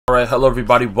Alright, hello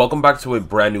everybody, welcome back to a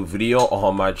brand new video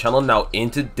on my channel. Now in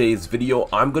today's video,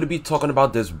 I'm going to be talking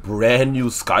about this brand new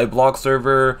Skyblock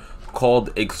server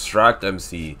called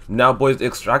ExtractMC. Now boys,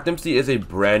 ExtractMC is a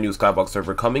brand new Skyblock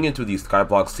server coming into the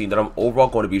Skyblock scene that I'm overall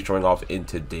going to be showing off in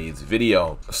today's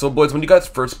video. So boys, when you guys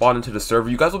first spawn into the server,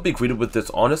 you guys will be greeted with this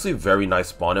honestly very nice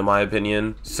spawn in my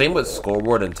opinion. Same with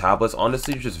scoreboard and tablets,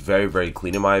 honestly just very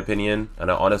clean in my opinion, and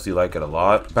I honestly like it a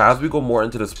lot. But as we go more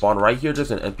into the spawn, right here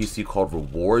there's an NPC called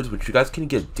rewards, which you guys can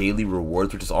get daily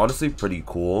rewards, which is honestly pretty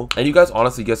cool. And you guys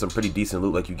honestly get some pretty decent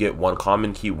loot, like you get one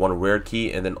common key, one rare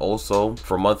key, and then also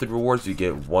for monthly rewards you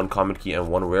get one common key and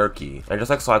one rare key. And just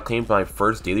like so, I claimed my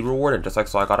first daily reward, and just like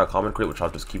so, I got a common crate, which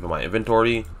I'll just keep in my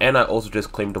inventory. And I also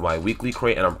just claimed my weekly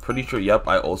crate, and I'm pretty sure, yep,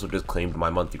 I also just claimed my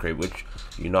monthly crate, which,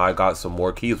 you know, I got some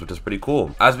more keys, which is pretty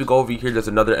cool. As we go over here, there's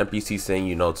another NPC saying,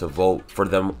 you know, to vote for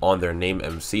them on their name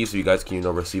MC, so you guys can, you know,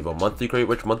 receive a monthly crate,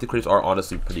 which monthly crates are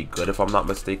honestly pretty good if I'm not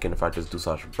mistaken. If I just do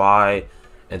 /buy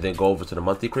and then go over to the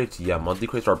monthly crates, yeah, monthly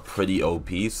crates are pretty OP.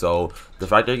 So the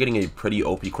fact that you're getting a pretty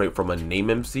OP crate from a name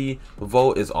MC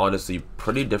vote is honestly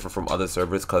pretty different from other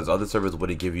servers, because other servers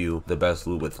wouldn't give you the best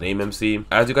loot with name MC.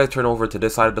 As you guys turn over to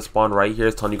this side of the spawn, right here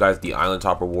is telling you guys the island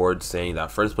top rewards, saying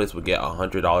that first place would get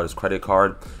 $100 credit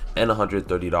card and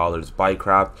 $130 buy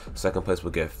craft. Second place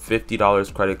would get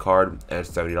 $50 credit card and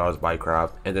 $70 buy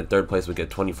craft, and then third place would get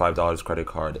 $25 credit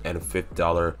card and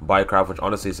 $50 buy craft, which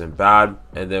honestly isn't bad.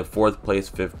 And then fourth place,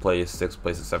 fifth place, sixth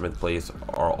place, and seventh place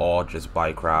are all just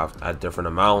buy craft at different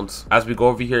amounts. As we go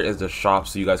over here is the shop,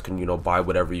 so you guys can, you know, buy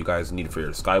whatever you guys need for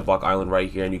your Skyblock island right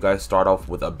here, and you guys start off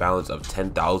with a balance of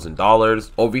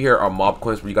 $10,000. Over here are mob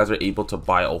coins, where you guys are able to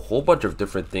buy a whole bunch of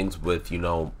different things with, you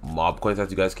know, mob coins.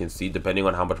 As you guys can see, depending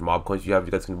on how much mob coins you have,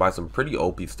 you guys can buy some pretty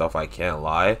OP stuff, I can't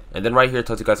lie. And then right here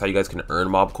tells you guys how you guys can earn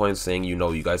mob coins, saying, you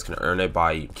know, you guys can earn it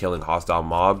by killing hostile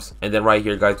mobs. And then right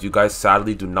here guys, you guys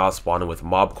sadly do not spawn in with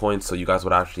mob coins, so you guys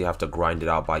would actually have to grind it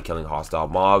out by killing hostile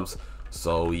mobs.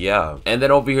 So yeah. And then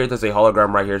over here there's a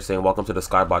hologram right here saying welcome to the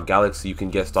Skyblock galaxy. You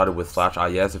can get started with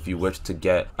 /is if you wish to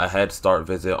get a head start.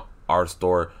 Visit our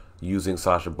store using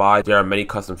 /buy. There are many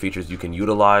custom features you can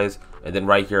utilize. And then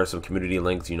right here are some community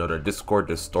links, you know, their Discord,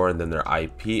 their store, and then their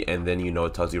IP. And then, you know,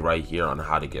 it tells you right here on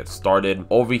how to get started.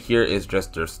 Over here is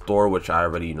just their store, which I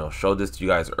already, you know, showed this to you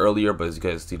guys earlier. But as you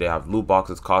guys see, they have loot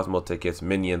boxes, Cosmo tickets,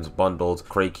 minions, bundles,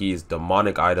 crate keys,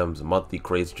 demonic items, monthly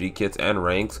crates, G kits, and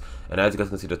ranks. And as you guys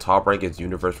can see, the top rank is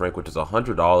universe rank, which is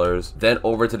 $100. Then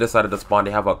over to this side of the spawn,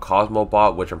 they have a Cosmo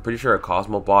bot, which I'm pretty sure a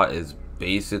Cosmo bot is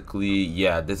basically,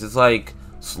 yeah, this is like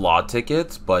slot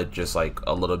tickets, but just like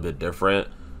a little bit different,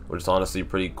 which is honestly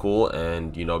pretty cool.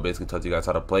 And, you know, basically tells you guys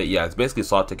how to play. Yeah, it's basically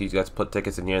slot tickets. You guys put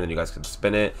tickets in here, and then you guys can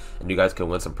spin it, and you guys can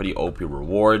win some pretty OP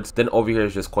rewards. Then over here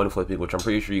is just coin flipping, which I'm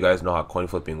pretty sure you guys know how coin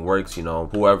flipping works. You know,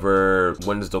 whoever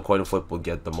wins the coin flip will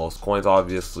get the most coins,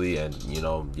 obviously, and, you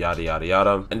know, yada yada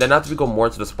yada. And then after we go more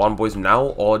into the spawn, boys, now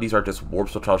all of these are just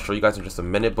warps, which I'll show you guys in just a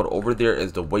minute. But over there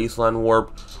is the wasteland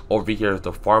warp. Over here is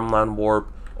the farmland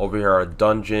warp. Over here are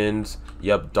dungeons,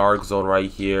 yep, dark zone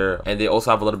right here. And they also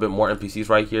have a little bit more NPCs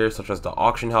right here, such as the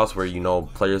auction house, where, you know,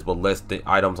 players will list the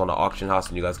items on the auction house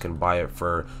and you guys can buy it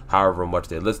for however much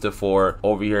they list it for.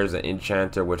 Over here is an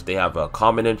enchanter, which they have a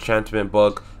common enchantment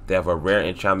book, they have a rare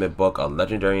enchantment book, a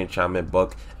legendary enchantment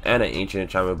book, and an ancient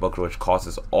enchantment book, which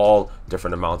costs all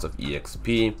different amounts of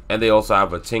EXP. And they also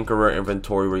have a tinkerer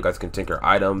inventory, where you guys can tinker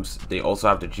items. They also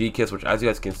have the G kits, which as you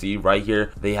guys can see right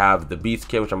here, they have the beast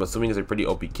kit, which I'm assuming is a pretty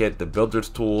OP kit, the builder's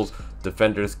tools,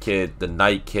 defender's kit, the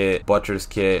knight kit, butcher's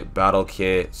kit, battle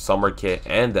kit, summer kit,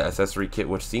 and the accessory kit,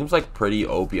 which seems like pretty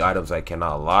OP items, I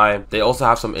cannot lie. They also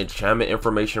have some enchantment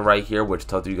information right here, which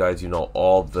tells you guys, you know,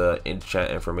 all the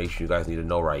enchant information you guys need to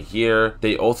know right here.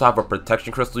 They also have a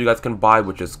protection crystal you guys can buy,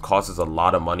 which is costs a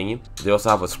lot of money. They also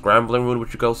have a scrambling rune,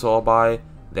 which you can also buy.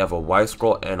 They have a Y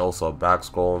scroll and also a back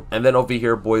scroll. And then over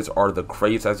here, boys, are the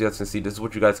crates. As you guys can see, this is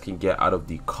what you guys can get out of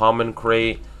the common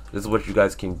crate. This is what you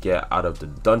guys can get out of the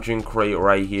dungeon crate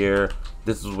right here.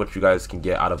 This is what you guys can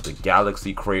get out of the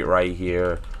galaxy crate right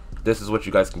here. This is what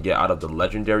you guys can get out of the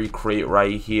legendary crate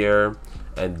right here.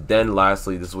 And then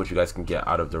lastly, this is what you guys can get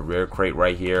out of the rare crate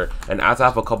right here. And as I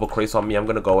have a couple crates on me, I'm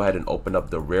gonna go ahead and open up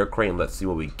the rare crate and let's see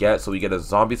what we get. So we get a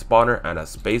zombie spawner and a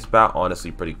space bat,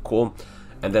 honestly pretty cool.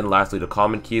 And then lastly, the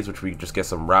common keys, which we just get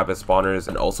some rabbit spawners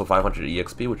and also 500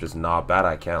 EXP, which is not bad,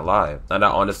 I can't lie. And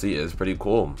that honestly is pretty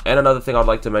cool. And another thing I'd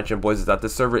like to mention, boys, is that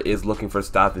this server is looking for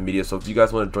staff and media. So if you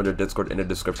guys want to join their Discord in the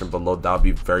description below, that would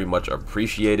be very much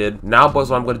appreciated. Now, boys,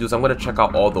 what I'm going to do is I'm going to check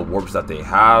out all the warps that they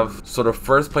have. So the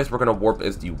first place we're going to warp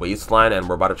is the wasteland, and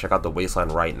we're about to check out the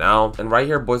wasteland right now. And right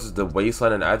here, boys, is the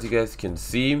wasteland, and as you guys can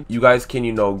see, you guys can,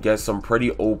 you know, get some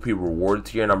pretty OP rewards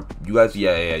here. And you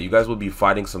guys will be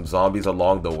fighting some zombies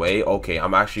along the way. Okay,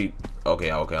 I'm actually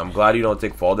okay, I'm glad you don't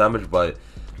take fall damage, but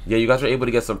yeah, you guys are able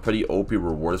to get some pretty OP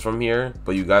rewards from here,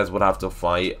 but you guys would have to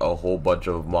fight a whole bunch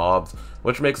of mobs,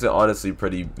 which makes it honestly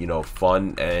pretty, you know,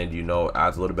 fun, and, you know,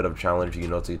 adds a little bit of challenge, you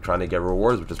know, to trying to get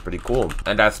rewards, which is pretty cool.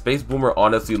 And that space boomer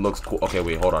honestly looks cool. Okay,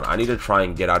 wait, hold on, I need to try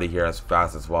and get out of here as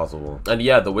fast as possible. And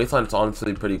yeah, the wasteland is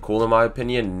honestly pretty cool in my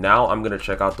opinion. Now I'm gonna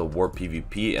check out the warp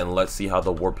PvP, and let's see how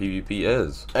the warp PvP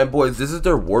is. And boys, this is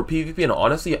their warp PvP, and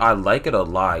honestly I like it a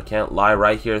lot. I can't lie.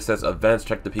 Right here it says events,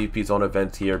 check the PvP zone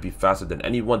events here, be faster than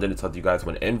anyone. Then it tells you guys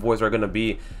when envoys are gonna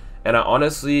be, and I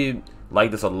honestly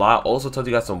like this a lot. Also tells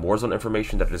you guys some Warzone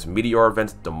information, that there's meteor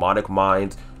events, demonic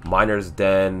mines, miners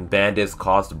den, bandits,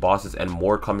 cost, bosses, and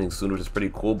more coming soon, which is pretty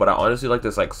cool. But I honestly like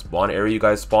this like spawn area you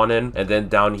guys spawn in, and then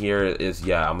down here is,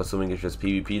 yeah, I'm assuming it's just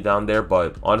PvP down there,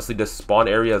 but honestly this spawn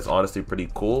area is honestly pretty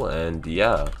cool. And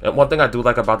yeah, and one thing I do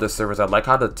like about this server is I like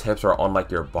how the tips are on like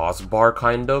your boss bar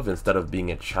kind of, instead of being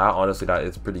in chat. Honestly, that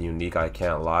is pretty unique, I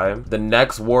can't lie. The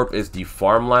next warp is the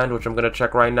farmland, which I'm gonna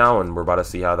check right now, and we're about to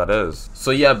see how that is.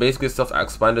 So yeah, basically it's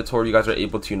self-explanatory. You guys are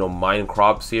able to, you know, mine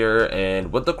crops here,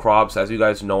 and with the crops, as you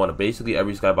guys know, on basically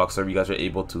every Skyblock server, you guys are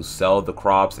able to sell the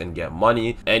crops and get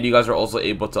money, and you guys are also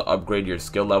able to upgrade your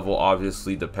skill level,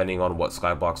 obviously depending on what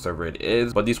Skyblock server it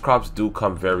is. But these crops do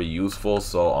come very useful,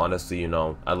 so honestly, you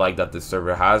know, I like that this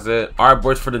server has it. All right,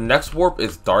 boys, for the next warp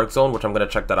is Dark Zone, which I'm gonna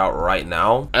check that out right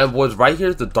now. And boys, right here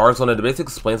is the Dark Zone, and it basically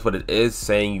explains what it is,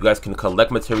 saying you guys can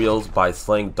collect materials by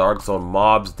slaying Dark Zone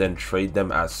mobs, then trade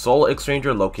them as soul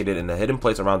exchanger located in a hidden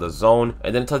place around the zone.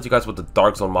 And then it tells you guys what the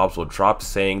Dark Zone mobs will drop,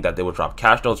 saying that they will drop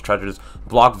cash notes, treasures,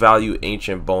 block value,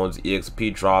 ancient bones,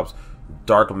 EXP drops,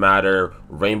 dark matter,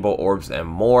 rainbow orbs, and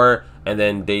more. And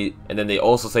then they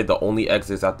also say the only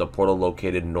exit is at the portal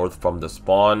located north from the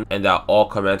spawn, and that all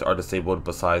commands are disabled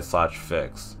besides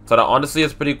 /fix. So that honestly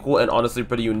is pretty cool, and honestly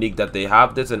pretty unique that they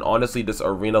have this. And honestly this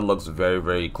arena looks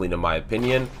very clean in my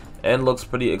opinion, and looks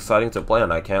pretty exciting to play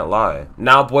on, I can't lie.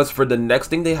 Now boys, for the next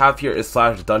thing they have here is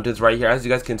 /dungeons right here. As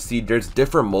you guys can see, there's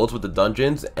different modes with the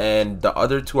dungeons, and the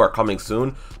other two are coming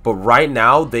soon, but right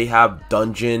now they have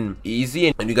dungeon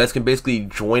easy, and you guys can basically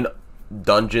join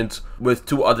dungeons with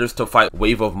 2 others to fight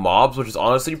wave of mobs, which is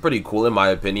honestly pretty cool in my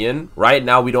opinion. Right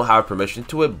now we don't have permission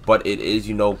to it, but it is,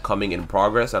 you know, coming in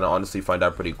progress, and I honestly find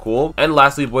that pretty cool. And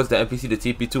lastly, boys, the NPC to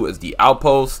TP2 is the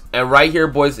outpost, and right here,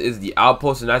 boys, is the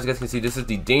outpost. And as you guys can see, this is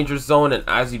the danger zone, and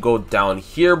as you go down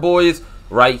here, boys,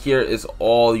 right here is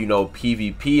all, you know,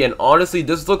 PvP. And honestly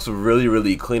this looks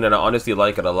really clean, and I honestly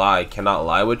like it a lot. I cannot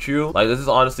lie with you, like this is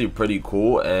honestly pretty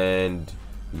cool. And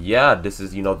yeah, this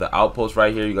is, you know, the outpost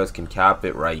right here. You guys can cap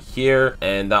it right here,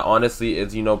 and that honestly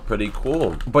is, you know, pretty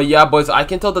cool. But yeah, boys, I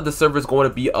can tell that the server is going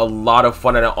to be a lot of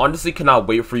fun, and I honestly cannot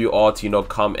wait for you all to, you know,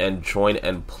 come and join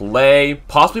and play.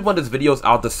 Possibly when this video is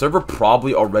out, the server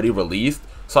probably already released,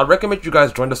 so I recommend you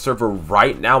guys join the server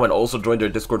right now, and also join their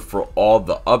Discord for all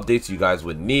the updates you guys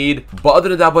would need. But other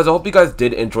than that, boys, I hope you guys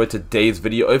did enjoy today's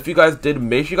video. If you guys did,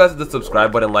 make sure you guys hit the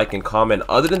subscribe button, like, and comment.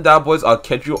 Other than that, boys, I'll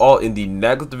catch you all in the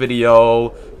next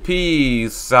video.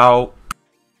 Peace out.